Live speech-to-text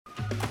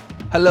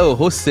Hello,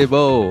 host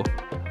Heuvel.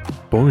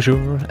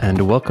 Bonjour, and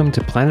welcome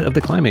to Planet of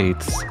the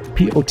Climates.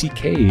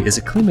 POTK is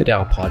a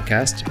KlimaDAO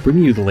podcast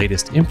bringing you the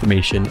latest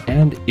information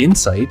and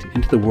insight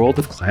into the world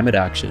of climate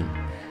action.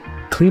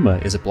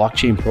 Klima is a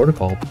blockchain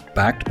protocol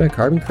backed by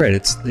carbon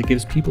credits that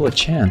gives people a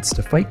chance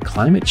to fight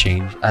climate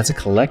change as a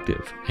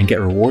collective and get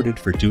rewarded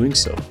for doing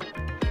so.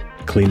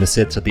 Klima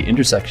sits at the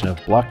intersection of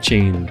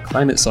blockchain,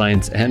 climate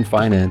science, and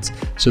finance,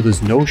 so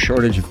there's no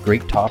shortage of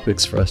great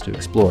topics for us to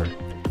explore.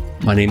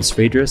 My name's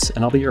Phaedrus,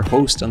 and I'll be your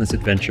host on this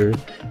adventure,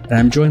 and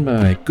I'm joined by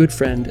my good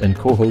friend and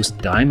co-host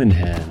Diamond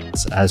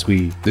Hands as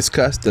we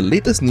Discuss the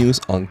latest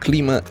news on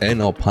Klima and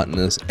our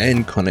partners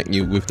and connect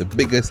you with the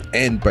biggest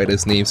and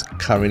brightest names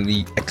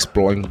currently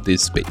exploring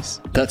this space.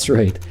 That's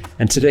right.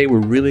 And today we're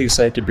really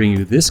excited to bring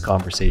you this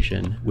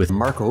conversation with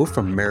Marco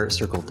from Merit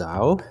Circle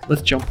DAO.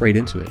 Let's jump right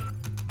into it.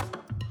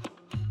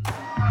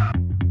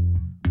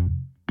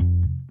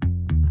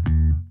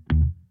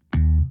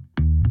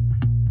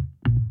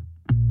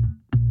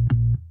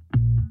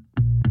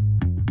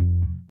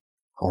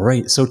 All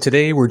right, so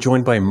today we're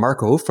joined by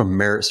Marco from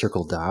Merit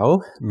Circle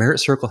DAO. Merit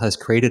Circle has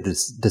created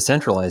this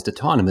decentralized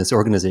autonomous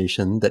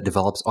organization that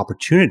develops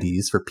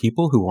opportunities for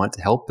people who want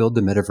to help build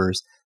the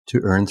metaverse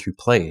to earn through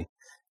play.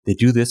 They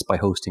do this by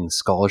hosting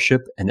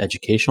scholarship and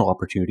educational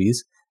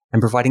opportunities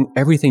and providing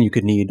everything you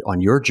could need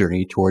on your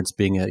journey towards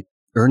being an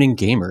earning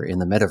gamer in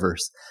the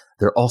metaverse.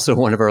 They're also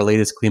one of our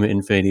latest Klima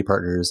Infinity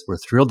partners. We're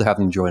thrilled to have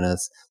them join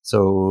us.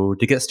 So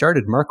to get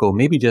started, Marco,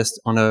 maybe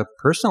just on a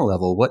personal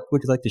level, what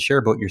would you like to share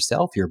about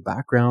yourself, your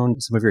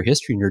background, some of your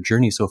history and your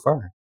journey so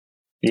far?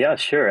 Yeah,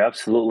 sure.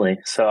 Absolutely.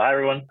 So hi,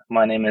 everyone.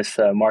 My name is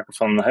Marco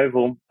van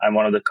Heuvel. I'm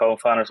one of the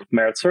co-founders of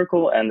Merit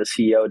Circle and the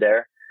CEO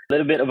there. A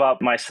little bit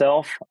about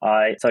myself.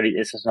 I studied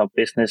international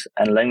business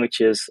and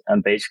languages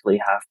and basically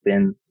have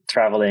been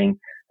traveling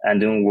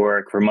and doing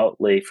work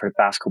remotely for the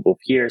past couple of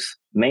years,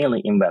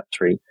 mainly in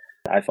Web3.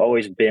 I've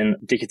always been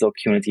a digital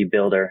community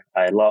builder.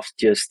 I love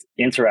just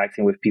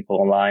interacting with people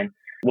online.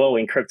 Well,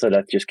 in crypto,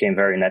 that just came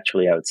very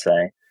naturally, I would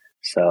say.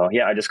 So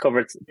yeah, I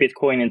discovered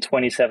Bitcoin in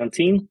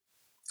 2017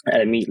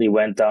 and immediately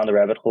went down the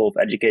rabbit hole of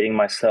educating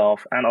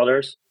myself and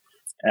others.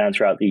 And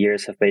throughout the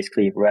years, I've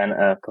basically ran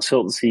a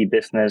consultancy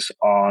business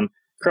on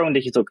growing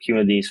digital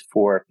communities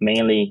for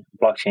mainly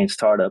blockchain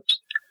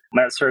startups.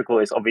 Merit Circle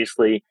is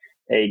obviously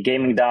a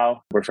gaming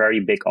DAO. We're very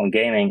big on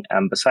gaming.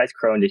 And besides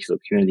growing digital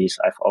communities,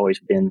 I've always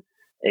been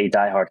a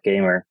diehard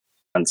gamer.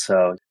 And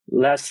so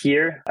last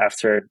year,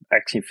 after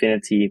Axie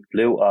Infinity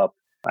blew up,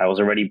 I was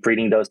already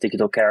breeding those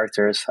digital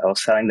characters. I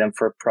was selling them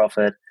for a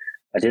profit.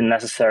 I didn't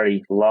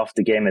necessarily love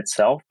the game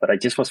itself, but I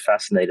just was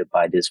fascinated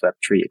by this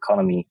Web3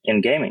 economy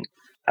in gaming.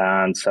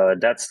 And so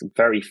that's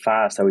very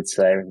fast, I would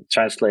say,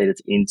 translated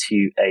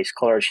into a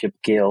scholarship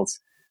guild,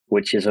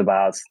 which is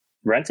about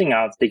renting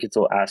out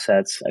digital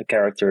assets and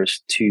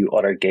characters to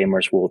other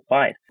gamers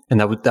worldwide.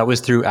 And that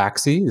was through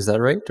Axie, is that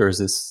right? Or is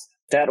this...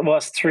 That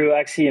was through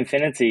Axie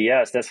Infinity,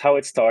 yes. That's how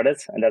it started.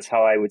 And that's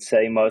how I would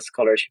say most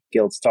scholarship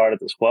guilds started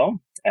as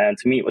well. And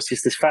to me, it was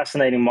just this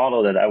fascinating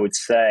model that I would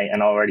say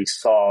and already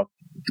saw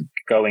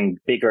going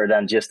bigger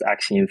than just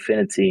Axie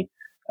Infinity.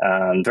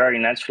 And very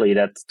naturally,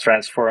 that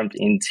transformed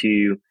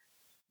into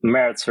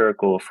Merit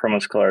Circle from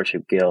a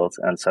scholarship guild.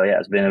 And so, yeah,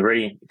 it's been a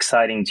really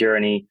exciting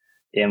journey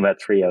in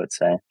Web3, I would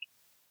say.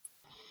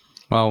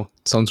 Wow,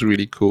 sounds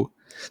really cool.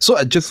 So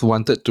I just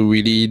wanted to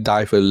really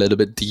dive a little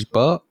bit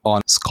deeper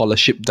on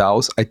scholarship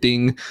DAOs. I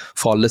think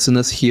for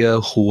listeners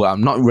here who are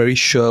not very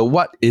sure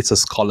what is a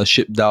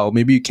scholarship DAO,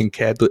 maybe you can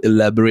care to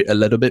elaborate a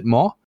little bit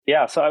more?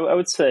 Yeah, so I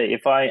would say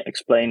if I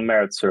explain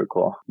Merit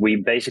Circle, we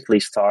basically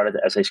started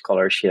as a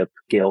scholarship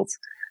guild.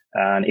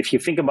 And if you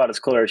think about a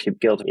scholarship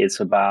guild, it's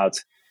about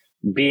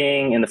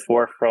being in the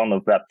forefront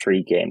of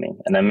Web3 gaming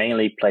and then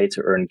mainly play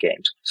to earn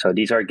games. So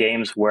these are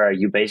games where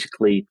you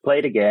basically play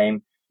the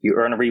game, you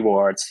earn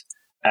rewards.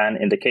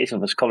 And in the case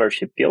of a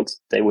scholarship guild,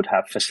 they would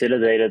have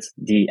facilitated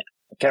the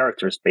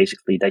characters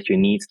basically that you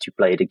need to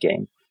play the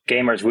game.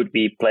 Gamers would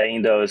be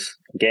playing those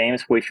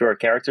games with your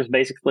characters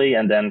basically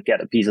and then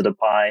get a piece of the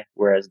pie,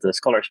 whereas the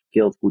scholarship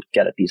guild would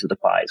get a piece of the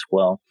pie as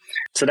well.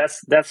 So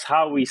that's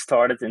how we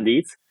started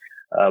indeed.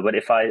 But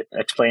if I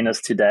explain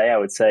us today, I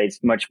would say it's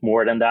much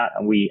more than that.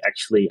 And we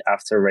actually,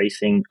 after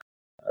raising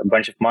a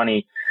bunch of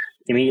money,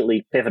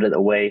 immediately pivoted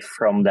away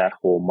from that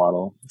whole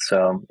model.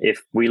 So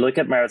if we look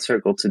at Merit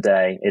Circle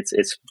today, it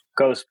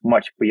goes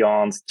much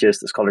beyond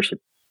just a scholarship,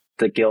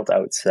 the guild, I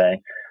would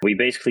say. We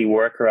basically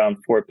work around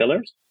 4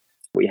 pillars.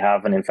 We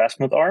have an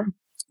investment arm,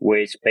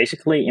 which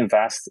basically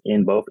invests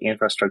in both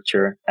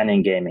infrastructure and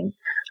in gaming.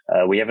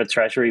 We have a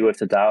treasury with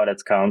the DAO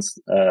that counts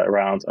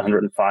around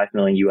 105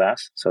 million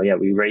US. So yeah,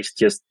 we raised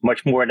just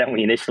much more than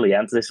we initially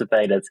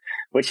anticipated,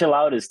 which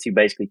allowed us to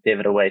basically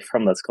pivot away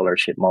from that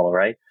scholarship model,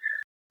 right?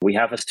 We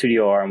have a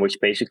studio arm, which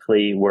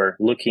basically we're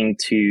looking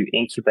to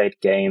incubate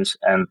games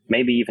and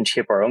maybe even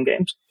ship our own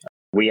games.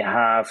 We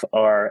have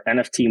our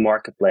NFT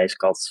marketplace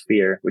called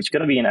Sphere, which is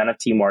going to be an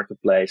NFT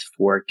marketplace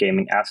for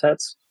gaming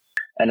assets.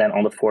 And then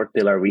on the 4th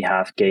pillar, we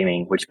have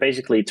gaming, which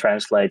basically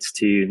translates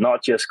to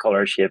not just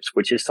scholarships,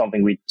 which is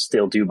something we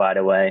still do, by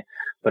the way,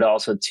 but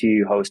also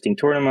to hosting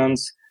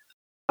tournaments,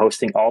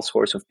 hosting all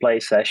sorts of play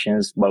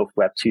sessions, both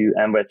Web2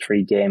 and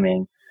Web3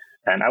 gaming.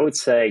 And I would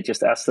say,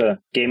 just as the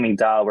gaming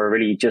DAO, we're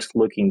really just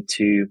looking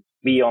to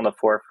be on the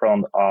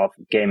forefront of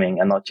gaming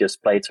and not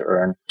just play to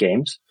earn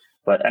games,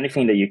 but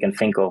anything that you can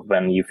think of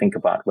when you think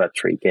about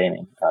Web3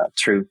 gaming,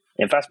 through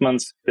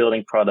investments,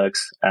 building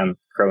products, and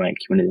growing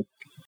a community.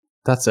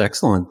 That's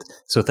excellent.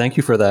 So thank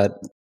you for that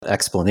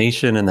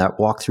explanation and that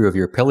walkthrough of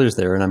your pillars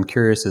there. And I'm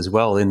curious as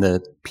well, in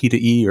the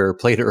P2E or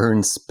play to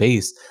earn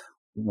space,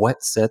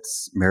 what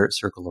sets Merit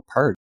Circle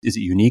apart? Is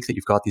it unique that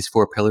you've got these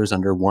 4 pillars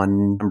under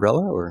one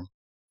umbrella, or?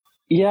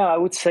 Yeah, I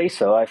would say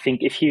so. I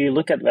think if you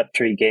look at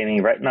Web3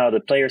 gaming right now, the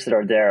players that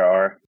are there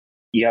are,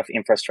 you have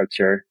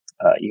infrastructure,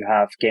 you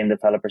have game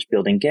developers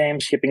building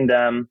games, shipping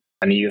them,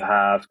 and you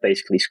have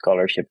basically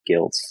scholarship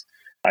guilds.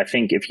 I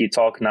think if you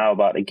talk now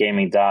about a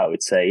gaming DAO, I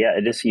would say, yeah,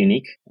 it is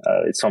unique.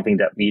 It's something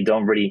that we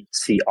don't really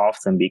see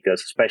often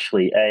because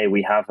especially,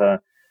 we have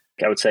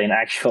I would say an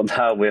actual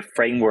DAO with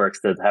frameworks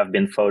that have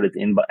been voted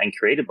in and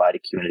created by the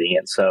community.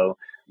 And so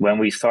when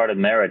we started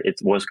Merit, it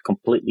was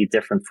completely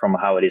different from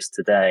how it is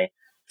today,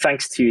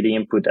 thanks to the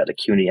input that the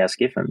community has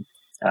given.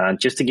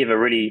 Just to give a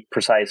really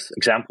precise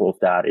example of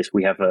that is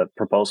we have a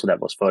proposal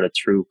that was voted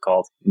through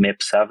called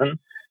MIP7,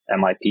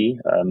 MIP,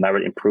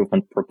 Merit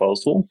Improvement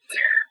Proposal.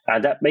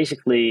 That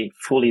basically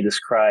fully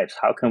describes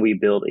how can we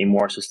build a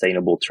more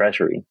sustainable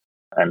treasury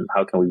and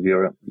how can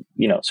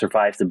we,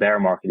 survive the bear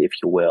market, if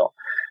you will.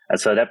 And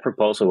so that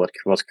proposal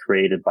was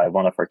created by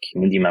one of our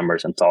community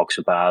members and talks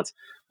about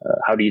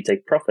how do you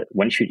take profit?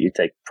 When should you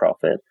take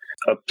profit?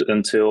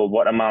 Until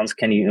what amounts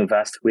can you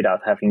invest without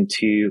having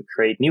to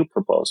create new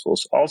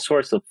proposals? All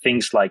sorts of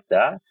things like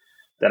that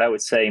I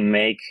would say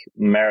make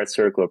Merit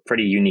Circle a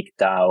pretty unique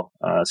DAO,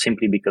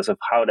 simply because of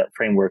how that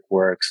framework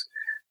works,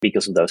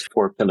 because of those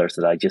 4 pillars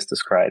that I just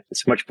described.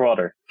 It's much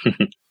broader.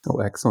 Oh,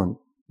 excellent.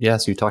 Yeah,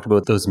 so you talked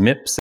about those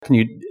MIPs. Can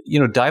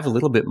you dive a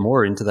little bit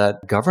more into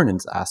that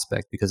governance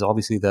aspect? Because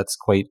obviously that's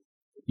quite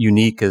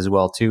unique as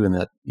well too, in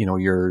that,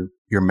 your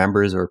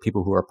members or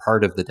people who are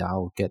part of the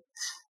DAO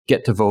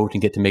get to vote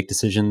and get to make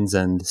decisions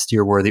and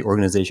steer where the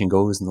organization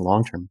goes in the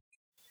long term.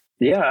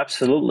 Yeah,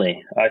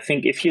 absolutely. I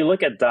think if you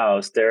look at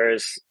DAOs,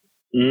 there's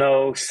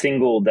no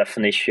single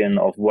definition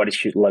of what it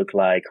should look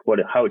like,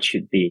 how it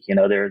should be.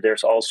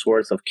 There's all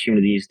sorts of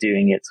communities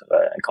doing it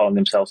and calling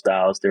themselves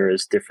DAOs. There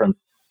is different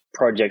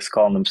projects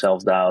calling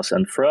themselves DAOs.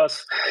 And for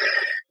us,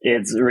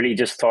 it's really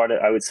just started,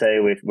 I would say,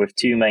 with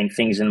 2 main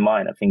things in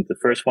mind. I think the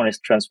first one is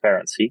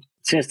transparency.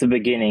 Since the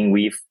beginning,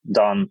 we've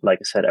done, like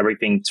I said,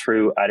 everything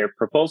through either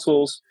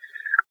proposals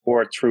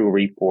or through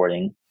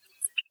reporting.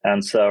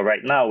 And so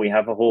right now we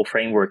have a whole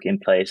framework in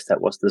place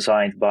that was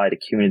designed by the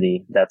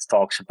community that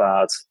talks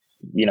about,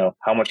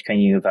 how much can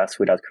you invest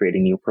without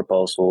creating new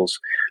proposals,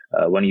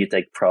 when you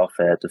take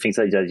profit, the things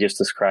that I just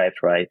described,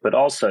 right? But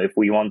also if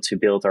we want to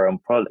build our own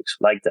products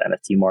like the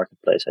NFT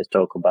marketplace I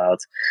talk about,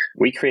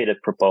 we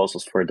created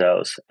proposals for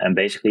those. And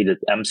basically the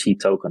MC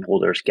token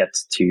holders get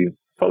to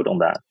vote on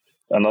that.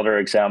 Another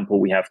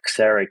example, we have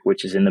Xeric,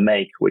 which is in the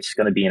make, which is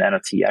going to be an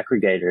NFT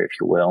aggregator, if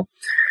you will.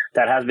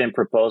 That has been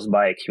proposed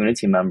by a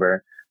community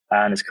member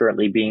and is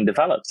currently being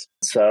developed.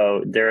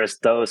 So there's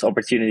those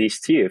opportunities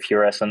too. If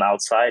you're as an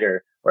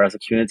outsider or as a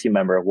community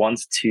member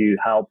wants to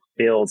help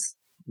build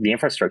the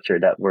infrastructure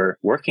that we're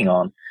working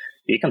on,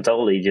 you can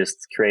totally just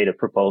create a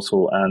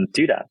proposal and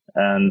do that.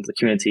 And the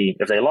community,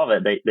 if they love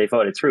it, they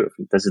vote it through.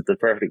 This is the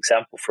perfect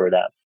example for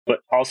that. But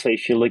also,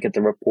 if you look at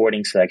the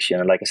reporting section,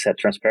 and like I said,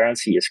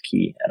 transparency is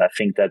key. And I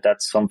think that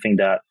that's something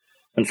that,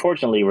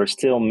 unfortunately, we're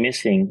still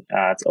missing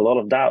at a lot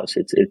of DAOs.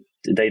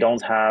 They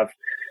don't have,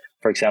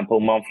 for example,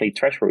 monthly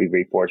treasury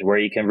reports where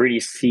you can really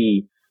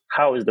see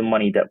how is the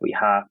money that we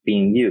have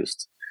being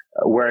used,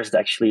 where is it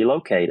actually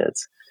located.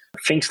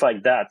 Things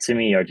like that, to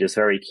me, are just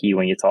very key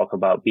when you talk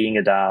about being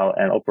a DAO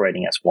and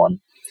operating as one,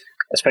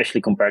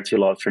 especially compared to a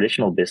lot of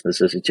traditional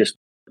businesses. It's just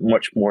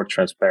much more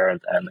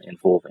transparent and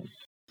involving.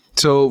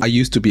 So I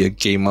used to be a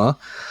gamer.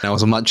 I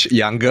was much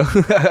younger.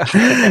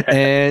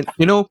 And,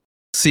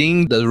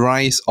 seeing the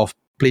rise of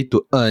play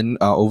to earn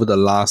over the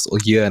last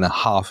year and a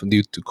half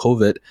due to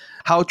COVID,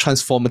 how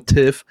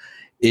transformative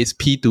is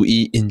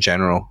P2E in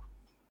general?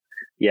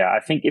 Yeah,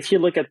 I think if you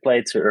look at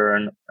play to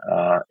earn,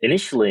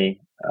 initially,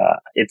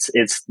 it's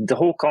the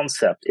whole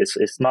concept.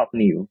 It's not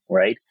new,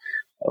 right?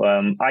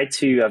 I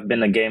too have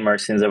been a gamer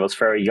since I was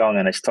very young,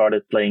 and I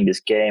started playing this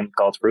game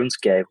called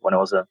RuneScape when I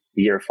was a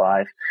year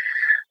 5.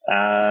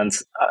 And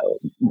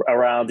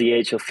around the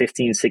age of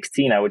 15,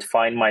 16, I would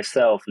find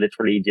myself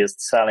literally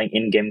just selling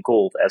in-game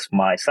gold as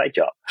my side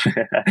job.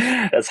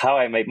 That's how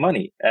I made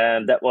money.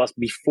 And that was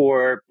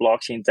before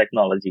blockchain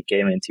technology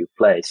came into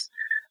place.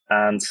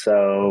 And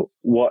so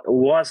what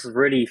was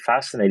really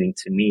fascinating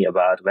to me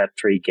about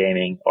Web3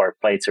 gaming, or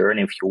play to earn,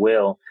 if you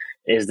will,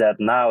 is that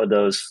now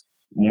those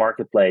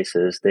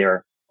marketplaces,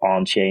 they're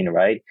on chain,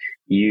 right?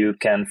 You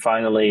can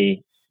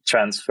finally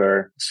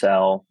transfer,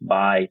 sell,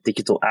 buy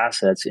digital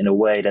assets in a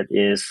way that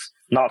is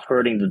not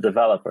hurting the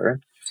developer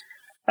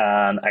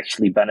and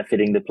actually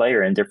benefiting the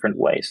player in different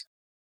ways.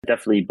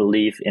 Definitely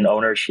believe in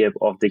ownership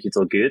of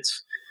digital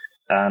goods.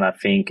 And I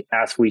think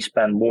as we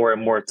spend more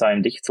and more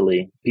time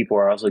digitally, people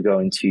are also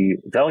going to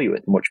value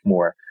it much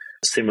more.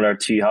 Similar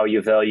to how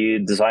you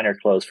value designer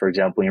clothes, for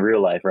example, in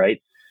real life,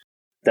 right?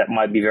 That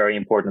might be very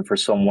important for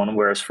someone,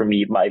 whereas for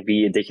me, it might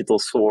be a digital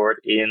sword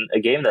in a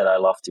game that I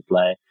love to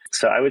play.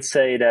 So I would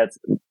say that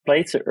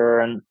play to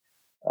earn,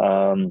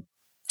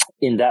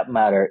 in that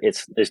matter,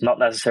 it's not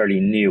necessarily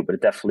new, but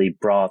it definitely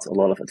brought a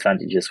lot of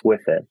advantages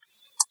with it.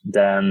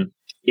 Then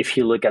if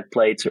you look at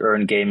play to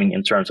earn gaming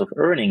in terms of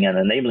earning and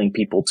enabling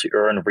people to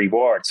earn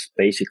rewards,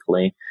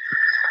 basically,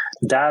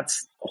 that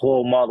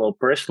whole model,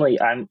 personally,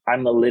 I'm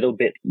a little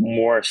bit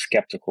more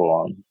skeptical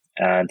on.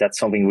 That's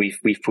something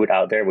we've put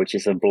out there, which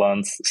is a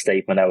blunt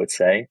statement, I would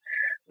say.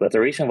 But the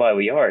reason why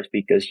we are is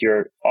because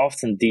you're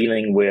often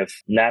dealing with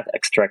net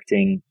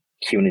extracting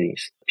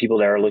communities, people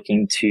that are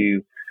looking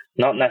to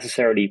not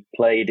necessarily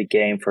play the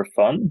game for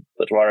fun,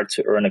 but rather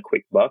to earn a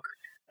quick buck.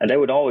 And they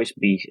would always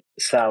be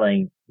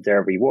selling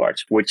their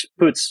rewards, which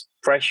puts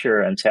pressure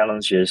and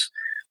challenges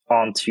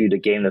onto the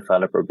game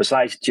developer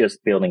besides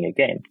just building a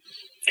game.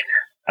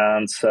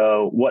 And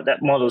so what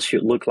that model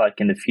should look like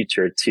in the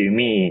future, to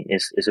me,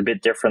 is a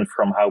bit different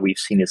from how we've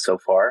seen it so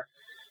far.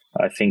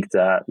 I think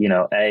that,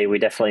 we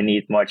definitely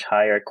need much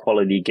higher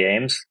quality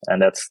games.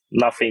 And that's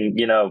nothing,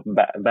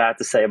 bad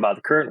to say about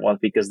the current ones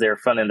because they're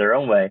fun in their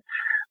own way.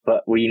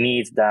 But we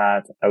need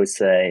that, I would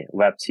say,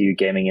 Web2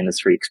 gaming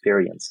industry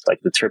experience, like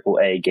the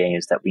AAA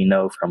games that we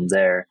know from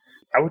there.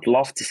 I would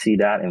love to see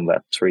that in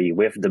Web3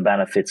 with the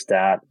benefits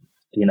that,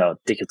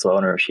 digital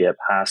ownership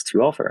has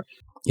to offer.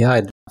 Yeah,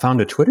 I found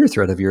a Twitter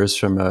thread of yours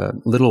from a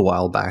little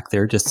while back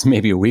there, just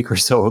maybe a week or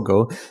so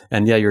ago.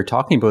 And yeah, you're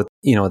talking about,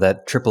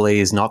 that AAA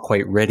is not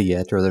quite ready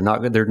yet, or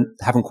they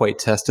haven't quite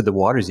tested the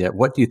waters yet.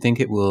 What do you think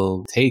it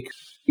will take?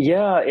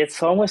 Yeah,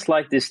 it's almost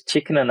like this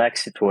chicken and egg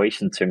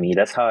situation to me.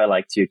 That's how I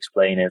like to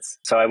explain it.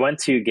 So I went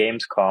to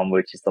Gamescom,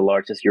 which is the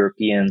largest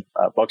European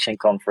blockchain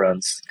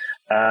conference.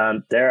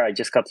 And there I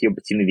just got the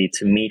opportunity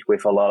to meet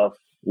with a lot of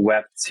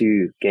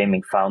Web2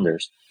 gaming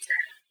founders.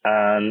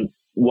 And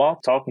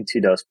while talking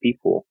to those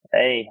people,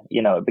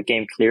 it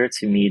became clear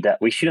to me that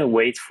we shouldn't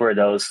wait for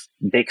those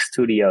big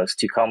studios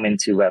to come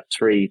into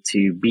Web3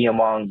 to be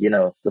among,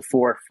 the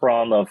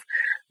forefront of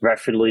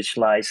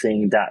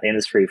revolutionizing that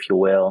industry, if you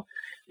will,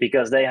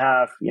 because they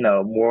have,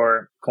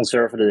 more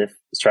conservative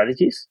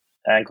strategies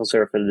and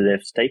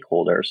conservative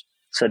stakeholders.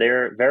 So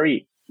they're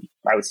very,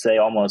 I would say,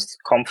 almost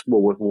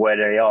comfortable with where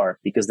they are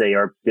because they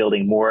are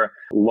building more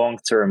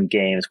long-term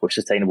games with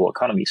sustainable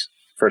economies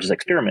versus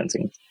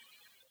experimenting.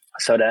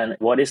 So then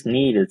what is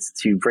needed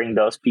to bring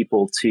those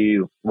people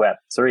to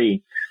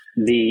Web3?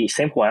 The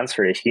simple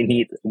answer is you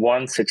need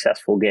one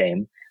successful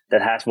game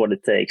that has what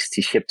it takes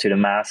to ship to the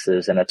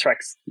masses and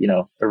attracts,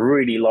 a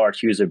really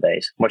large user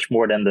base, much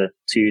more than the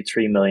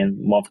 2-3 million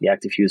monthly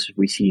active users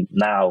we see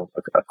now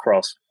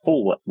across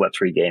whole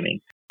Web3 gaming.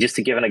 Just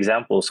to give an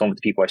example, some of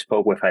the people I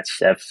spoke with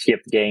have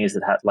shipped games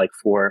that had like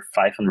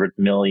 400-500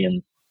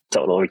 million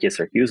total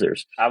registered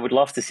users. I would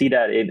love to see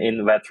that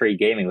in Web3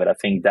 gaming, but I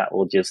think that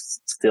will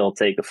just still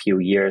take a few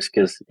years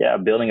because,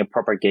 building a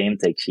proper game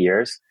takes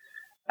years.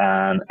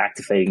 And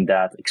activating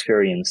that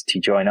experience to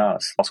join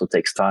us also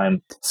takes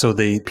time. So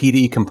the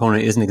PD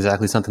component isn't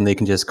exactly something they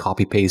can just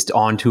copy paste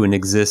onto an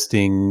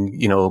existing,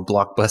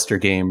 blockbuster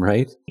game,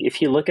 right?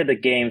 If you look at the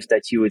games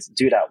that you would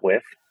do that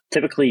with,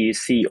 typically you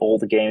see all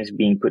the games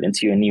being put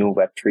into a new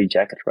Web3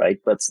 jacket, right?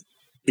 But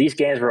these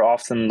games were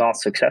often not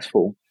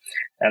successful.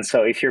 And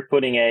so if you're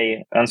putting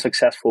a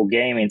unsuccessful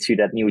game into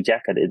that new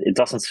jacket, it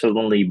doesn't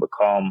suddenly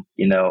become,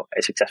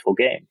 a successful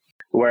game.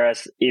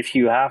 Whereas if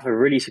you have a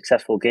really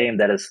successful game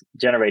that is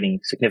generating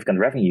significant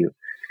revenue,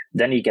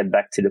 then you get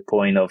back to the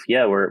point of,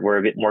 we're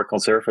a bit more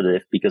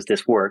conservative because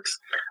this works.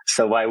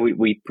 So why would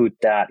we put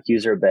that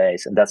user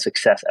base and that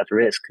success at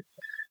risk?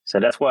 So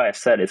that's why I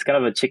said it's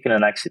kind of a chicken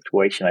and egg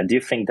situation. I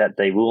do think that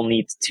they will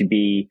need to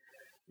be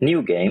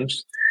new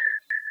games.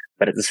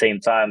 But at the same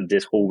time,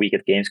 this whole week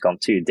at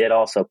Gamescom too did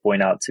also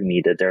point out to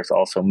me that there's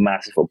also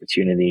massive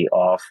opportunity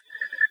of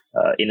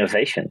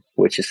innovation,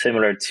 which is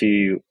similar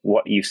to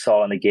what you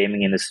saw in the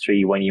gaming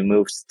industry when you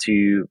moved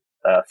to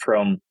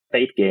from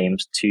paid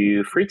games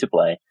to free to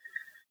play.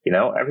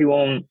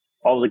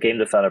 All the game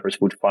developers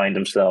would find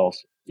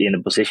themselves in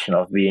a position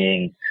of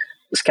being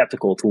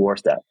skeptical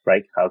towards that,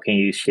 right? How can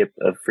you ship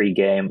a free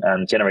game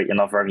and generate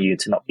enough revenue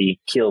to not be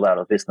killed out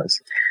of business?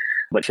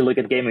 But if you look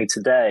at gaming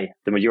today,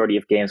 the majority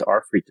of games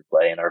are free to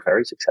play and are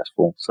very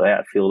successful. So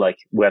I feel like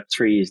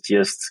Web3 is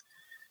just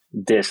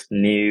this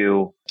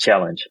new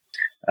challenge.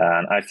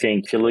 And I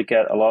think if you look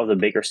at a lot of the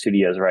bigger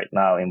studios right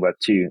now in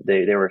Web2,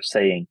 they were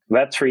saying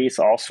Web3 is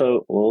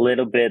also a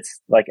little bit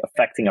like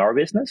affecting our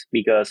business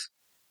because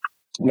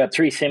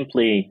Web3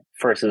 simply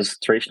versus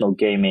traditional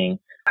gaming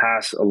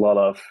has a lot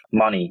of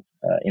money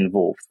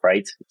involved,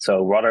 right?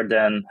 So rather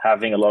than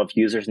having a lot of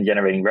users and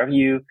generating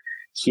revenue,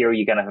 here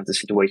you're going to have the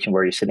situation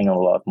where you're sitting on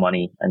a lot of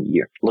money and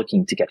you're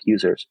looking to get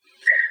users.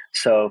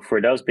 So for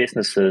those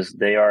businesses,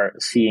 they are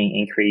seeing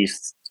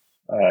increased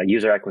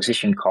user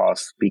acquisition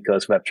costs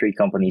because Web3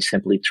 companies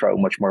simply throw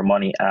much more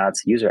money at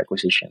user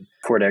acquisition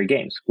for their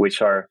games,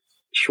 which are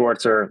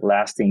shorter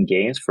lasting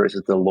games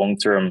versus the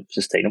long-term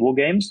sustainable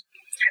games.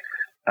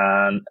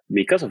 And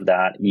because of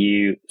that,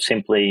 you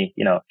simply,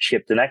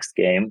 ship the next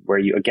game where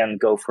you again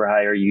go for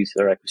higher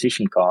user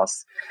acquisition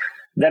costs.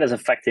 That is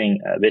affecting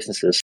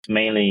businesses,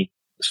 mainly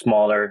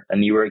smaller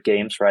and newer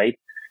games, right?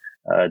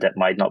 That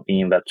might not be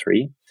in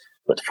Web3.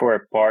 But for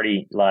a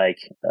party like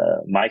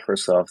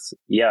Microsoft,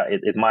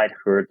 it might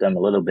hurt them a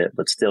little bit,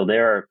 but still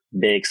they're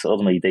big. So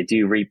ultimately they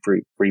do reap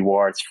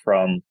rewards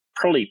from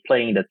probably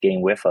playing that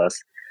game with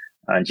us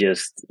and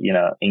just,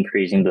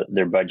 increasing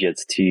their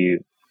budgets to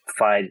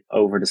fight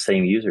over the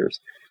same users.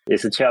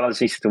 It's a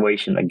challenging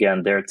situation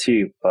again there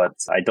too, but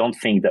I don't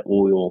think that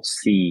we will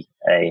see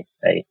a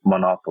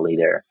monopoly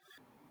there.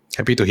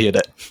 Happy to hear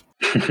that.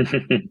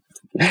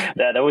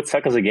 That would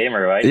suck as a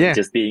gamer, right? Yeah.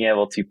 Just being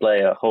able to play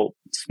a whole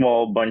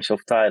small bunch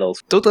of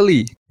titles.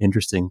 Totally.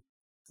 Interesting.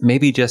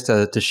 Maybe just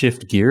to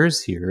shift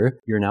gears here,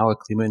 you're now a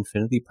Klima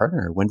Infinity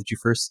partner. When did you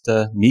first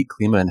meet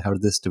Klima and how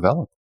did this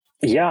develop?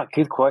 Yeah,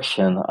 good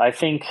question. I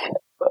think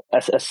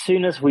as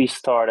soon as we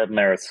started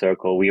Merit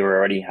Circle, we were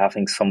already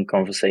having some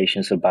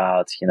conversations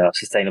about,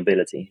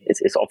 sustainability.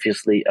 It's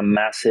obviously a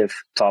massive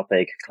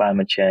topic,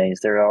 climate change.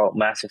 There are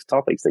massive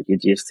topics that you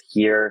just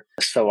hear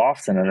so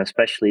often. And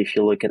especially if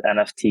you look at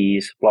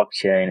NFTs,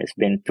 blockchain, it's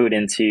been put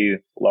into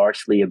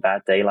largely a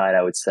bad daylight,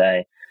 I would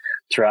say,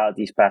 throughout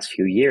these past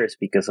few years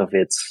because of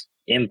its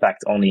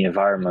impact on the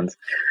environment.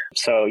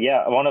 So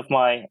one of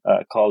my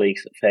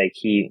colleagues, Fake,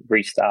 he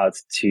reached out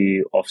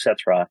to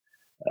Offsetra,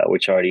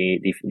 which are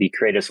the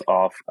creators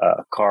of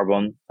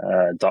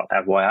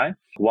Carbon.fyi.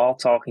 While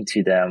talking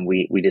to them,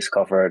 we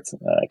discovered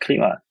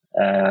Klima.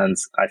 And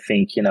I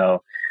think,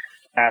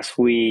 as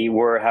we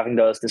were having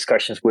those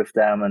discussions with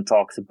them and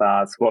talked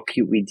about what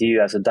could we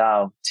do as a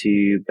DAO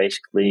to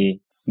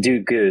basically do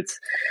good,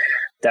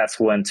 that's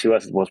when to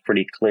us it was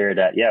pretty clear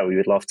that, we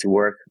would love to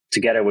work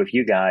together with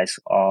you guys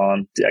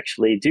on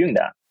actually doing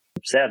that.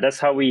 So that's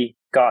how we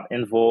got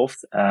involved,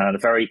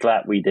 and very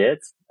glad we did,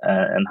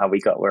 and how we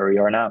got where we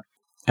are now.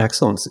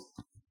 Excellent.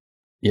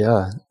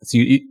 Yeah. So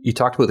you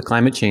talked about the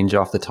climate change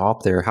off the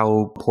top there. How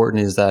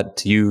important is that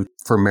to you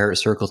for Merit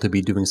Circle to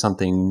be doing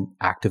something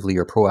actively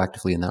or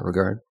proactively in that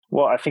regard?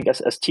 Well, I think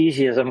as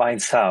cheesy as it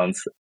might sound,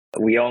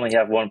 we only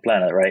have one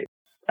planet, right?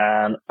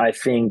 And I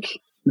think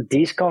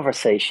these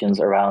conversations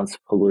around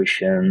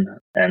pollution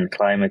and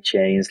climate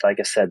change,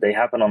 like I said, they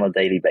happen on a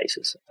daily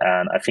basis.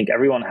 And I think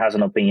everyone has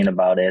an opinion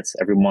about it.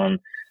 Everyone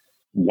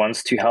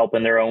wants to help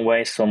in their own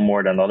way, some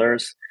more than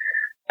others.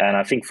 And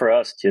I think for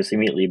us, just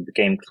immediately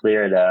became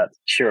clear that,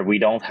 sure, we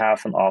don't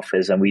have an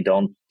office and we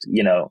don't,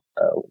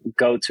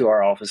 go to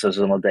our offices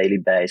on a daily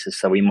basis.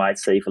 So we might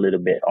save a little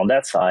bit on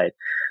that side.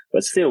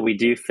 But still, we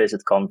do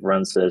visit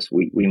conferences.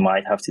 We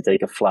might have to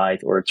take a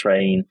flight or a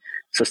train.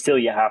 So still,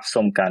 you have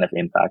some kind of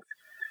impact.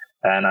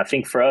 And I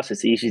think for us,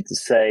 it's easy to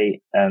say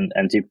and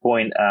to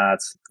point at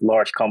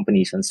large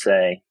companies and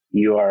say,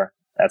 you are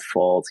at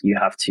fault. You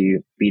have to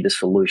be the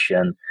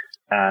solution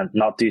and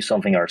not do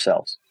something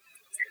ourselves.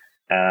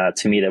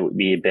 To me, that would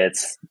be a bit,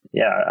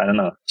 I don't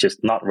know, just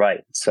not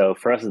right. So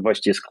for us, it was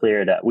just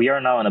clear that we are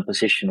now in a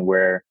position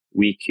where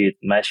we could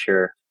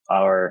measure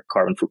our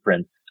carbon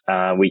footprint.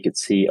 We could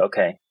see,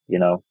 okay,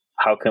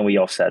 how can we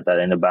offset that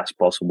in the best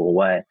possible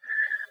way?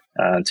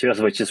 To us,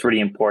 which is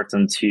really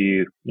important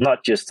to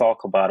not just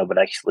talk about it, but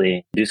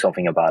actually do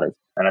something about it.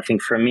 And I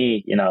think for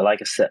me,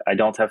 like I said, I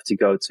don't have to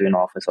go to an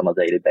office on a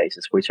daily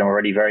basis, which I'm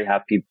already very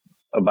happy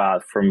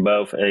about from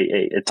both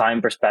a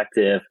time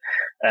perspective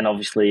and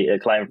obviously a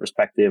climate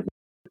perspective.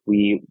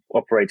 We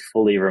operate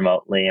fully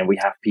remotely and we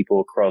have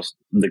people across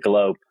the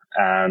globe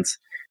and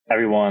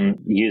everyone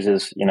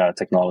uses,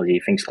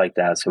 technology, things like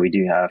that. So we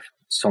do have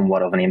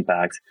somewhat of an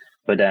impact.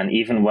 But then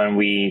even when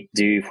we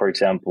do, for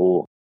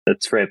example, a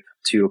trip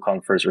to a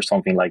conference or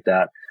something like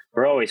that,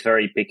 we're always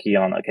very picky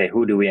on, okay,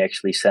 who do we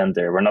actually send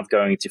there? We're not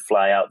going to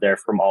fly out there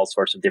from all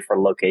sorts of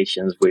different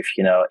locations with,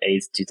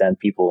 8 to 10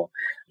 people.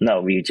 No,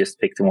 we just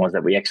pick the ones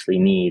that we actually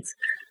need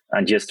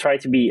and just try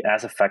to be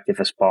as effective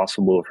as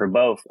possible for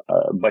both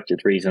budget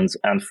reasons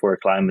and for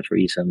climate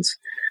reasons.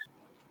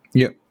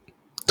 Yeah,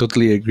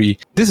 totally agree.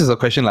 This is a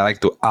question I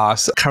like to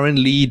ask.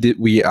 Currently,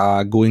 we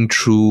are going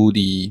through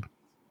the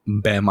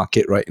bear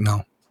market right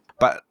now.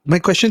 But my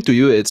question to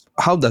you is,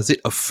 how does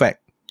it affect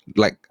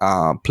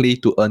play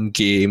to earn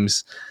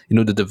games,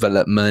 the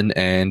development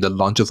and the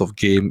launches of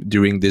game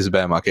during this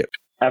bear market?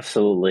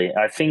 Absolutely.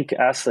 I think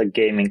as a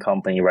gaming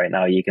company right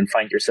now, you can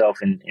find yourself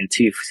in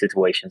two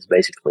situations,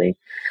 basically.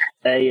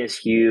 A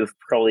is you've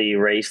probably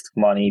raised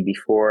money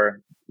before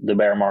the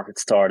bear market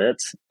started,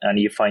 and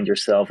you find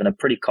yourself in a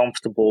pretty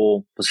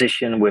comfortable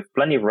position with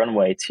plenty of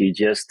runway to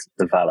just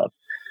develop.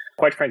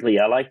 Quite frankly,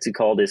 I like to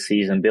call this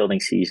season building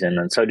season,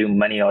 and so do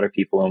many other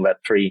people in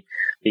Web3,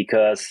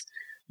 because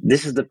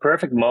this is the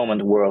perfect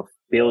moment where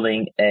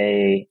building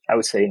I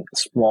would say,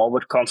 small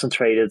but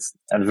concentrated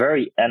and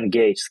very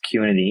engaged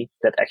community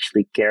that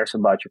actually cares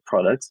about your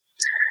product.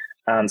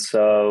 And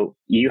so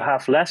you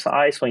have less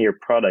eyes on your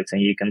product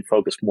and you can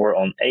focus more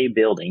on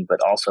building, but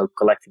also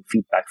collecting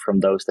feedback from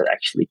those that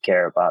actually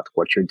care about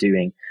what you're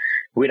doing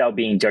without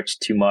being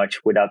judged too much,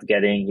 without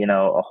getting,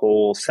 a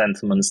whole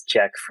sentiments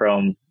check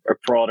from a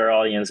broader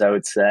audience, I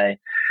would say.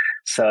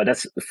 So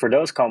that's for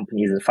those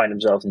companies that find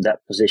themselves in that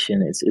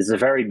position. It's a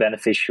very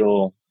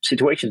beneficial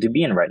situation to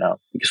be in right now.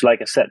 Because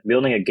like I said,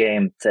 building a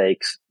game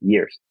takes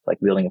years, like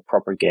building a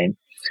proper game.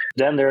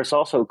 Then there's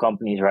also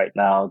companies right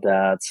now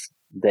that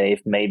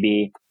they've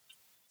maybe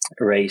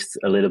raised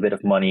a little bit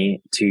of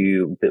money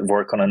to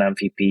work on an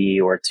MVP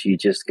or to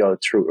just go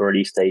through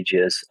early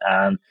stages,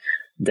 and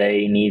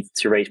they need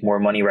to raise more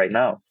money right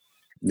now.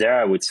 There,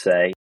 I would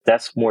say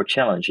that's more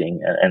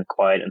challenging and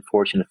quite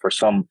unfortunate for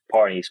some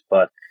parties.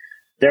 But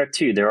there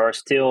too, there are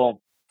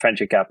still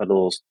venture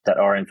capitals that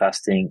are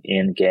investing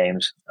in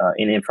games,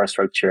 in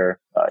infrastructure,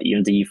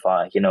 in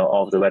DeFi,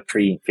 all of the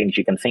Web3 things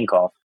you can think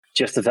of.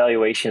 Just the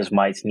valuations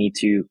might need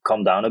to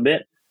come down a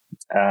bit.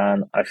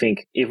 And I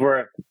think if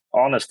we're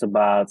honest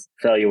about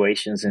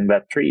valuations in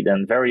Web3,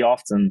 then very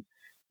often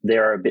they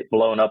are a bit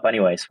blown up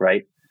anyways,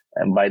 right?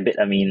 And by a bit,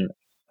 I mean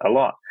a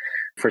lot.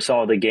 For some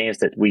of the games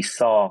that we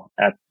saw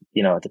at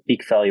the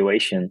peak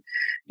valuation,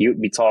 you'd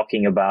be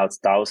talking about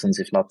thousands,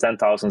 if not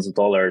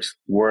 $10,000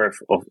 worth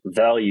of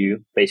value,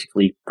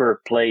 basically per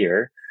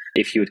player,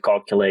 if you would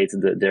calculate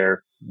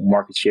their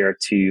market share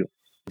to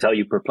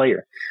value per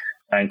player.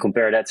 And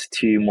compare that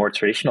to more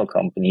traditional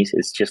companies,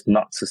 it's just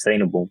not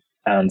sustainable.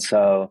 And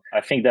so I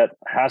think that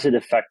has it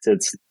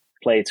affected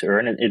play to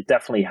earn? It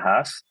definitely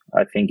has.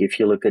 I think if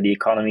you look at the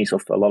economies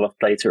of a lot of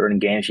play to earn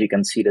games, you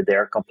can see that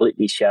they're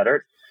completely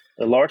shattered.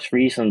 The large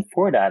reason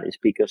for that is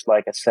because,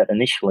 like I said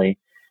initially,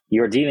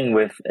 you're dealing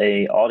with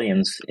a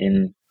audience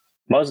in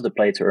most of the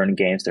play to earn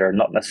games that are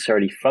not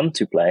necessarily fun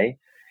to play.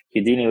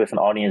 You're dealing with an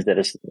audience that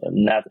is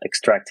not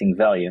extracting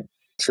value.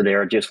 So they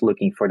are just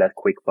looking for that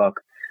quick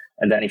buck.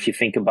 And then if you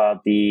think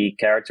about the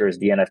characters,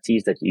 the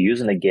NFTs that you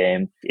use in a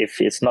game,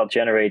 if it's not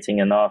generating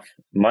enough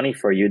money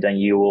for you, then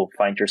you will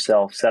find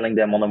yourself selling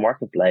them on the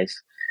marketplace.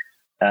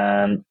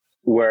 And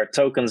where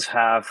tokens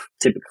have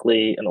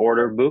typically an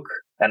order book,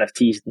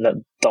 NFTs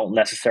don't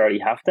necessarily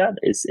have that.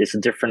 It's a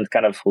different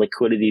kind of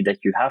liquidity that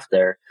you have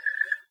there.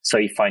 So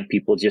you find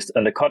people just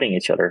undercutting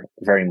each other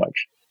very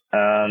much.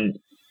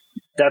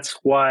 That's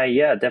why,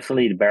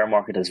 definitely the bear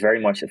market has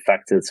very much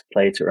affected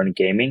play to earn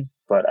gaming.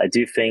 But I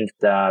do think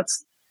that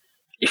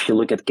if you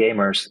look at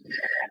gamers,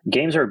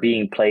 games are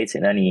being played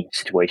in any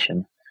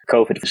situation.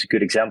 COVID was a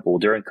good example.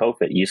 During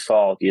COVID, you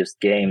saw just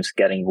games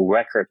getting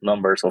record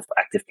numbers of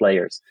active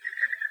players.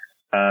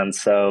 And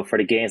so for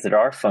the games that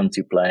are fun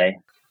to play,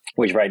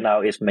 which right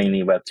now is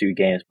mainly Web2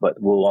 games,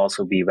 but will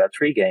also be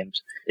Web3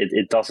 games,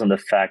 it doesn't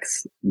affect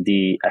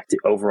the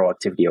overall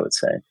activity, I would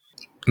say.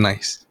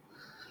 Nice.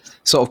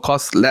 So, of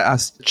course, let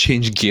us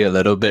change gear a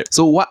little bit.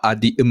 So, what are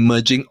the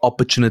emerging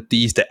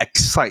opportunities that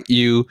excite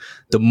you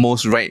the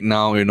most right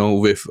now,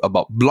 with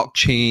about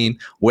blockchain,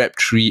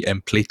 Web3,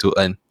 and play to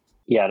earn?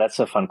 Yeah, that's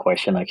a fun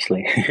question,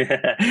 actually.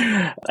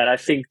 And I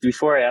think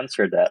before I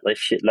answer that,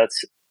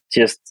 let's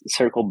just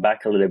circle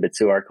back a little bit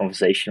to our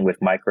conversation with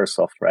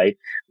Microsoft, right?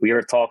 We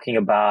are talking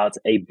about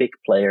a big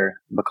player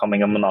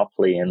becoming a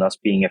monopoly and us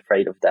being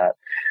afraid of that.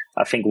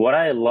 I think what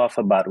I love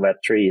about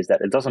Web3 is that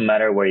it doesn't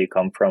matter where you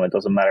come from. It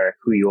doesn't matter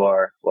who you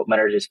are. What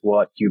matters is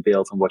what you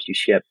build and what you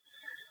ship.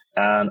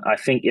 And I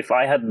think if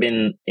I had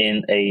been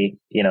in a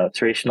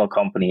traditional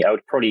company, I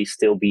would probably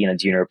still be in a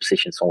junior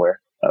position somewhere.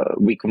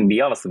 We can be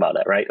honest about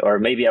that, right? Or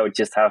maybe I would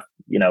just have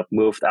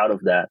moved out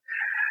of that.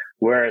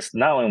 Whereas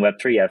now in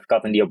Web3, I've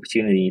gotten the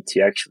opportunity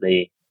to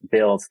actually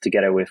build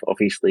together with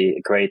obviously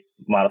a great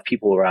amount of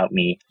people around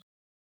me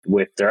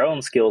with their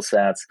own skill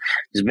sets,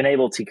 just been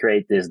able to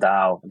create this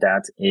DAO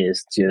that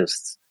is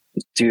just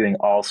doing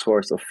all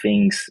sorts of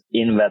things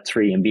in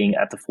Web3 and being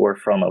at the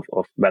forefront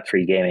of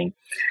Web3 gaming.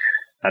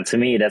 And to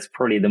me, that's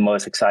probably the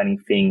most exciting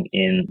thing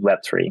in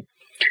Web3.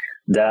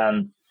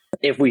 Then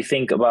if we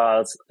think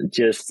about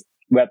just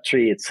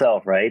Web3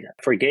 itself, right?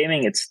 For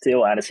gaming, it's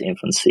still at its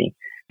infancy.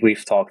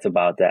 We've talked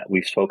about that.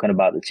 We've spoken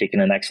about the chicken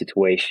and egg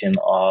situation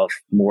of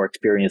more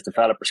experienced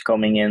developers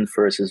coming in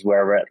versus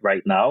where we're at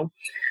right now.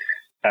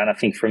 And I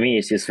think for me,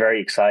 it's just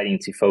very exciting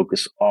to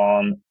focus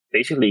on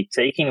basically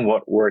taking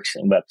what works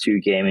in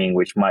Web2 gaming,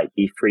 which might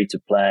be free to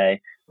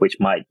play, which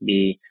might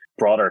be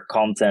broader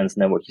content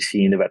than what you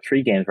see in the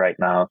Web3 games right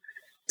now,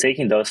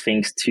 taking those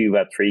things to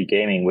Web3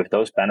 gaming with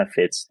those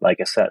benefits, like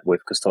I said,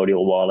 with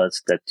custodial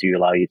wallets that do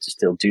allow you to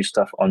still do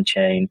stuff on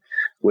chain,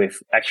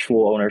 with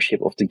actual ownership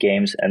of the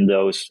games and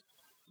those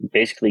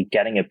basically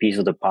getting a piece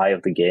of the pie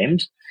of the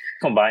games.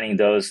 Combining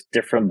those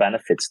different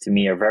benefits to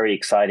me are very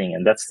exciting,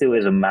 and that still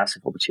is a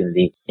massive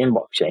opportunity in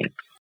blockchain.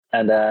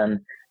 And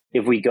then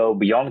if we go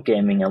beyond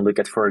gaming and look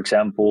at, for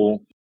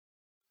example,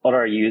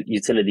 other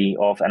utility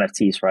of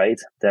NFTs, right?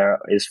 There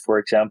is, for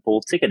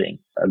example, ticketing.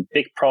 A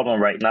big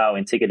problem right now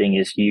in ticketing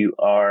is you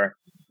are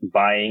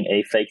buying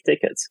a fake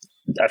ticket.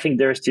 I think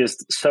there's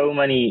just so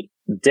many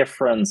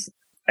different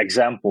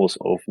examples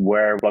of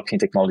where blockchain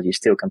technology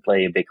still can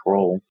play a big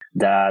role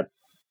that,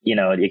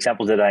 the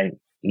examples that I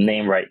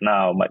name right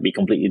now might be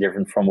completely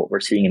different from what we're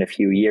seeing in a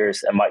few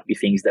years, and might be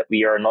things that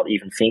we are not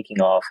even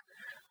thinking of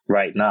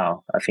right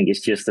now. I think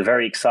it's just a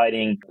very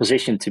exciting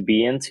position to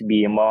be in, to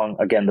be among,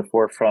 again, the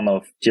forefront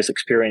of just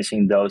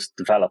experiencing those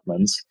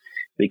developments,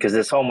 because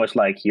it's almost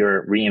like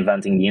you're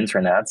reinventing the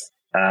internet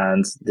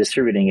and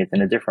distributing it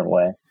in a different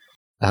way.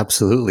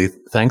 Absolutely.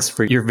 Thanks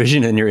for your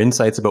vision and your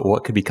insights about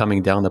what could be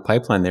coming down the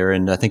pipeline there.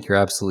 And I think you're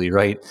absolutely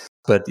right.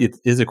 But it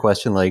is a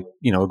question like,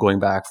 going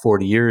back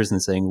 40 years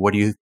and saying, what do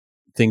you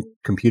think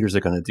computers are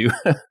going to do?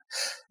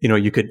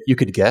 You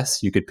could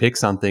guess, you could pick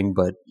something,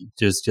 but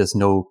there's just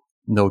no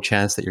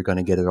chance that you're going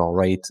to get it all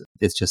right.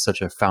 It's just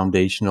such a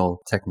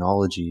foundational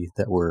technology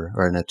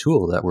and a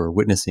tool that we're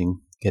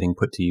witnessing getting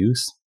put to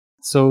use.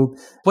 So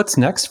what's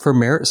next for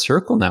Merit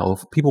Circle now?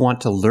 If people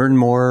want to learn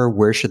more,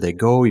 where should they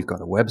go? You've got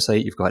a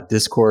website, you've got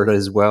Discord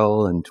as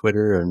well, and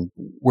Twitter, and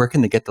where can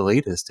they get the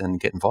latest and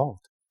get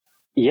involved?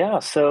 Yeah,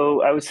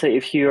 so I would say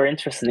if you are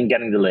interested in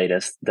getting the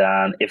latest,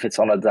 then if it's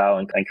on a DAO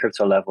and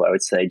crypto level, I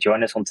would say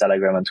join us on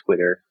Telegram and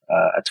Twitter.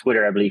 At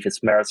Twitter, I believe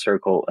it's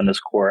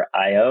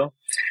meritcircle_IO.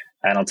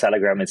 And on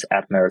Telegram, it's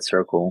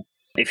 @meritcircle.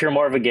 If you're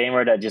more of a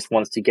gamer that just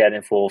wants to get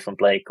involved and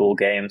play cool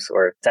games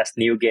or test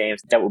new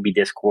games, that would be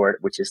Discord,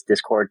 which is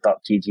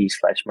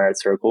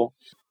discord.gg/meritcircle.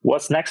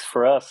 What's next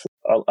for us?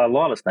 A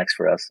lot is next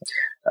for us.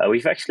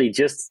 We've actually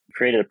just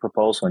created a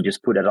proposal and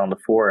just put it on the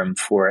forum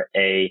for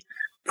a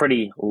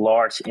pretty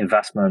large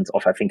investment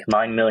of, I think,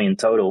 9 million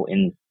total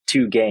in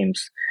 2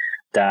 games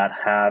that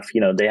have,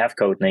 they have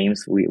code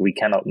names. We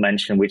cannot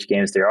mention which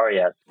games there are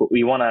yet, but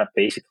we want to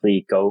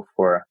basically go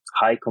for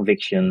high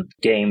conviction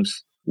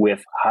games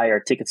with higher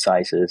ticket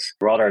sizes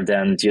rather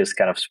than just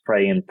kind of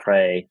spray and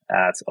pray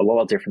at a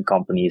lot of different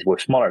companies with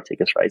smaller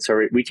tickets, right?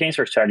 So we changed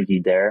our strategy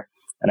there.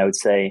 And I would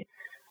say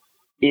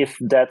if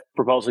that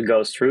proposal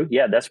goes through,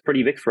 yeah, that's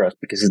pretty big for us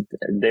because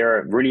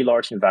they're really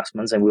large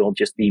investments and we'll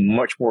just be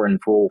much more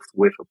involved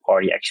with a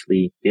party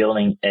actually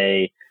building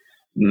a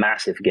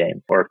massive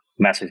game or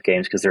massive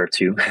games because there are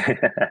 2.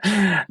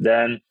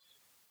 Then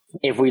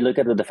if we look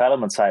at the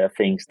development side of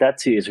things, that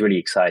too is really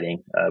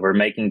exciting. We're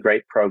making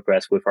great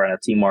progress with our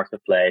NFT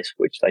marketplace,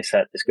 which I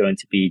said is going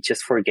to be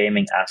just for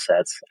gaming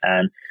assets.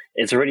 And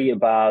it's really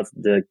about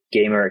the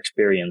gamer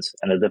experience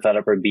and the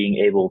developer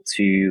being able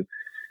to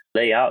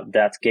lay out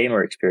that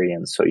gamer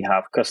experience. So you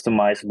have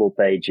customizable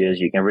pages.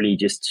 You can really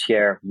just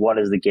share what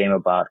is the game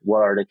about,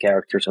 what are the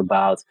characters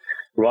about,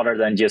 rather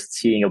than just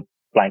seeing a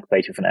blank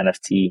page with an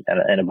NFT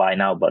and a buy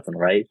now button,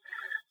 right?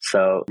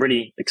 So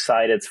really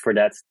excited for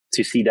that,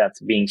 to see that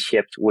being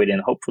shipped within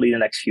hopefully the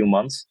next few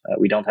months.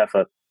 We don't have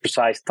a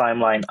precise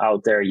timeline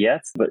out there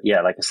yet, but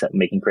yeah, like I said,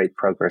 making great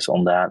progress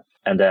on that.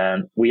 And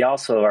then we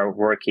also are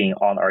working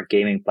on our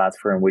gaming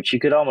platform, which you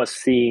could almost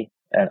see,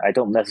 and I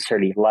don't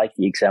necessarily like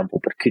the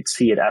example, but could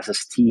see it as a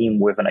Steam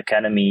with an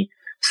academy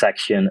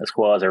section as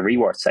well as a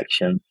reward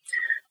section.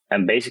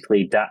 And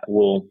basically that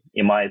will,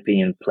 in my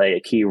opinion, play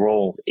a key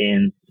role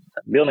in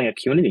building a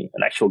community,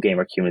 an actual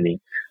gamer community,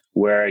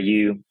 where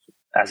you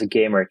as a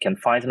gamer can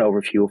find an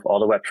overview of all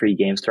the Web3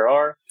 games there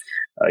are.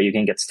 You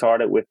can get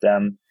started with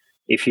them.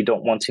 If you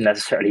don't want to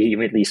necessarily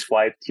immediately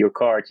swipe your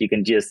card, you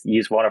can just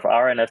use one of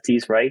our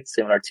NFTs, right?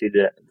 Similar to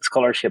the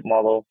scholarship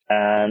model.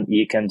 And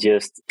you can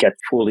just get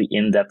fully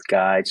in-depth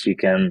guides. You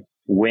can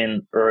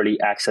win early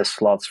access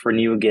slots for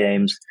new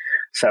games.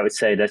 So I would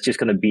say that's just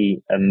going to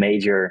be a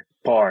major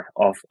part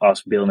of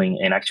us building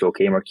an actual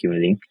gamer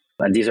community.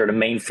 And these are the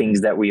main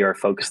things that we are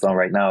focused on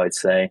right now, I'd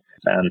say.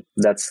 And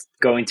that's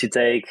going to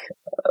take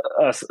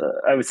us,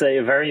 I would say,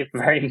 very,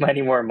 very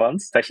many more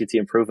months, especially to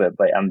improve it.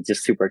 But I'm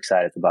just super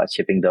excited about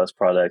shipping those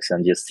products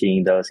and just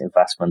seeing those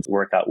investments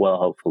work out well,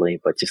 hopefully.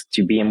 But just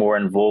to be more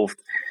involved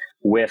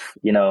with,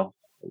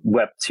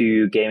 Web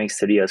 2 gaming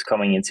studios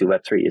coming into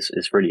Web 3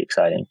 is really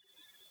exciting.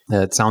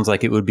 It sounds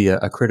like it would be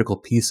a critical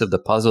piece of the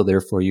puzzle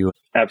there for you.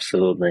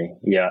 Absolutely.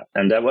 Yeah.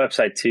 And that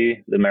website too,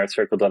 the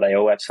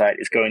meritcircle.io website,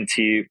 is going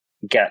to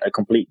get a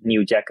complete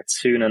new jacket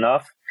soon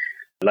enough.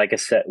 Like I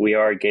said, we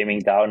are a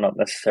gaming DAO, not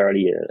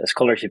necessarily a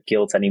scholarship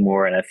guild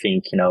anymore. And I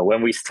think,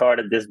 when we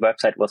started, this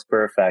website was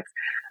perfect,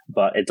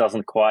 but it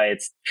doesn't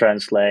quite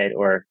translate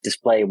or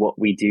display what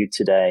we do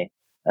today.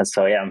 And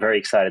so, yeah, I'm very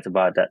excited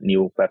about that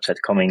new website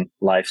coming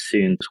live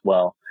soon as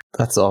well.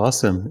 That's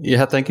awesome.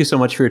 Yeah, thank you so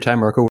much for your time,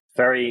 Marco.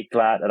 Very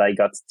glad that I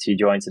got to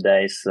join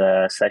today's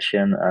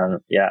session.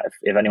 Yeah,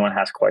 if anyone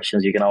has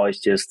questions, you can always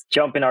just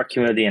jump in our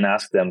community and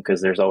ask them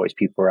because there's always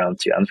people around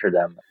to answer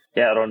them.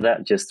 Yeah, other than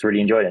that, just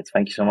really enjoyed it.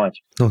 Thank you so much.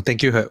 No,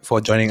 thank you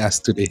for joining us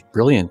today.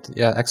 Brilliant.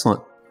 Yeah,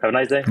 excellent. Have a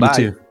nice day. You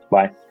too.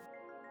 Bye.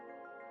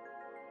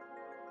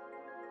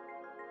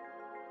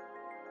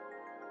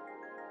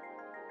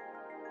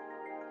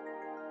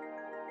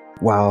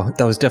 Wow,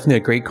 that was definitely a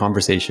great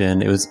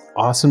conversation. It was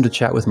awesome to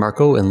chat with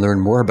Marco and learn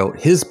more about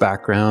his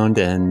background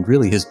and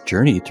really his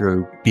journey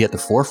to be at the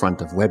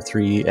forefront of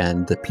Web3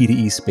 and the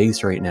PDE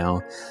space right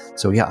now.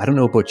 So yeah, I don't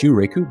know about you,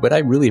 Reiku, but I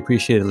really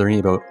appreciated learning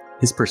about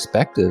his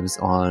perspectives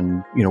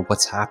on,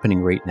 what's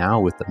happening right now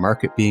with the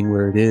market being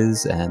where it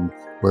is and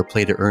where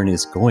play to earn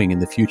is going in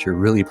the future.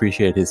 Really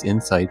appreciated his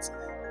insights.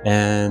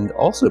 and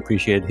also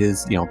appreciated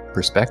his,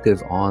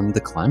 perspective on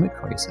the climate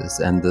crisis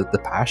and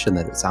the passion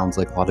that it sounds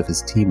like a lot of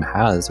his team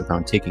has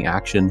around taking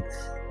action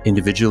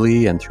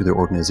individually and through their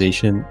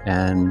organization,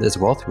 and as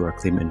well through our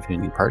Klima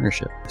Infinity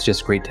partnership. It's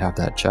just great to have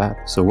that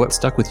chat. So what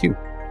stuck with you?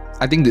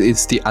 I think that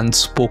it's the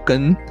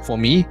unspoken for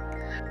me.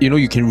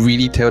 You can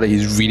really tell that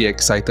he's really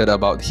excited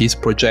about his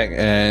project,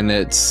 and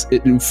it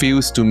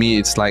feels to me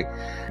it's like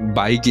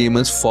by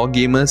gamers for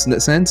gamers in that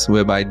sense,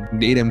 whereby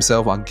they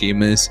themselves are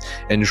gamers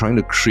and trying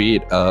to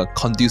create a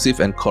conducive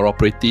and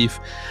cooperative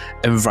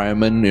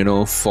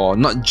environment, for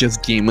not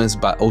just gamers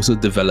but also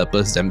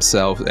developers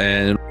themselves.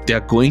 And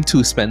they're going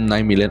to spend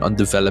 9 million on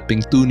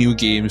developing 2 new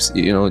games.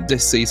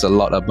 This says a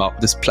lot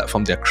about this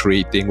platform they're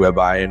creating,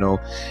 whereby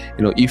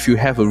if you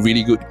have a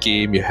really good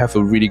game, you have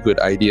a really good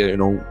idea,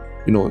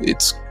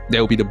 there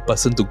will be the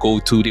person to go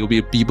to, there will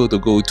be people to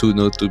go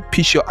to, to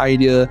pitch your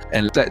idea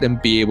and let them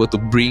be able to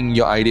bring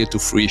your idea to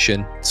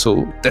fruition.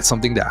 So that's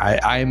something that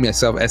I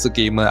myself as a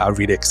gamer are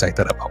really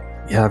excited about.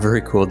 Yeah,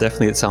 very cool.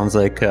 Definitely, it sounds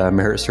like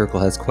Merit Circle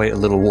has quite a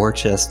little war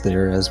chest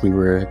there, as we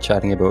were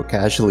chatting about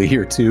casually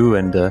here too,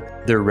 and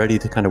they're ready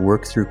to kind of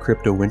work through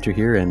crypto winter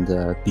here and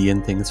be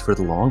in things for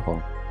the long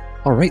haul.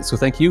 All right, so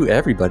thank you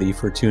everybody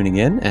for tuning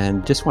in,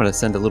 and just want to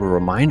send a little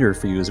reminder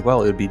for you as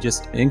well. It would be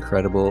just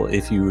incredible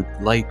if you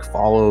like,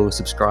 follow,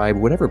 subscribe,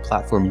 whatever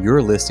platform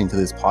you're listening to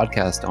this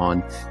podcast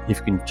on. If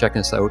you can check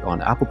us out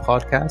on Apple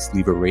Podcasts,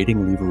 leave a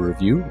rating, leave a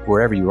review,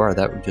 wherever you are,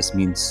 that would just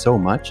mean so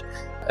much.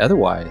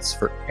 Otherwise,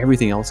 for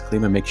everything else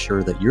Klima, make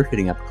sure that you're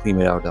hitting up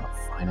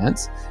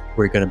KlimaDAO.finance,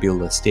 where you're going to be able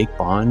to stake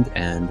bond,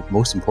 and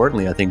most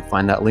importantly, I think,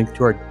 find that link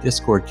to our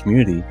Discord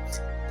community,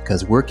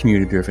 because we're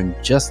community driven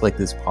just like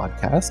this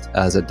podcast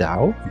as a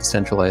DAO,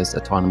 decentralized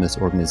autonomous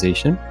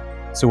organization.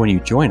 So when you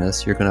join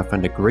us, you're going to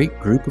find a great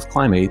group of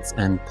Climates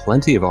and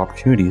plenty of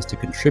opportunities to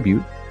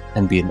contribute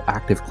and be an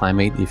active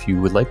Climate if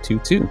you would like to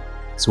too.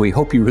 So we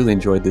hope you really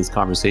enjoyed this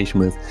conversation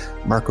with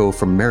Marco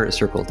from Merit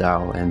Circle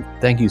DAO, and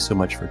thank you so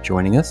much for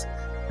joining us.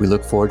 We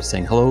look forward to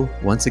saying hello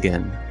once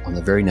again on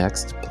the very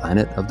next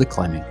Planet of the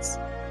Climates.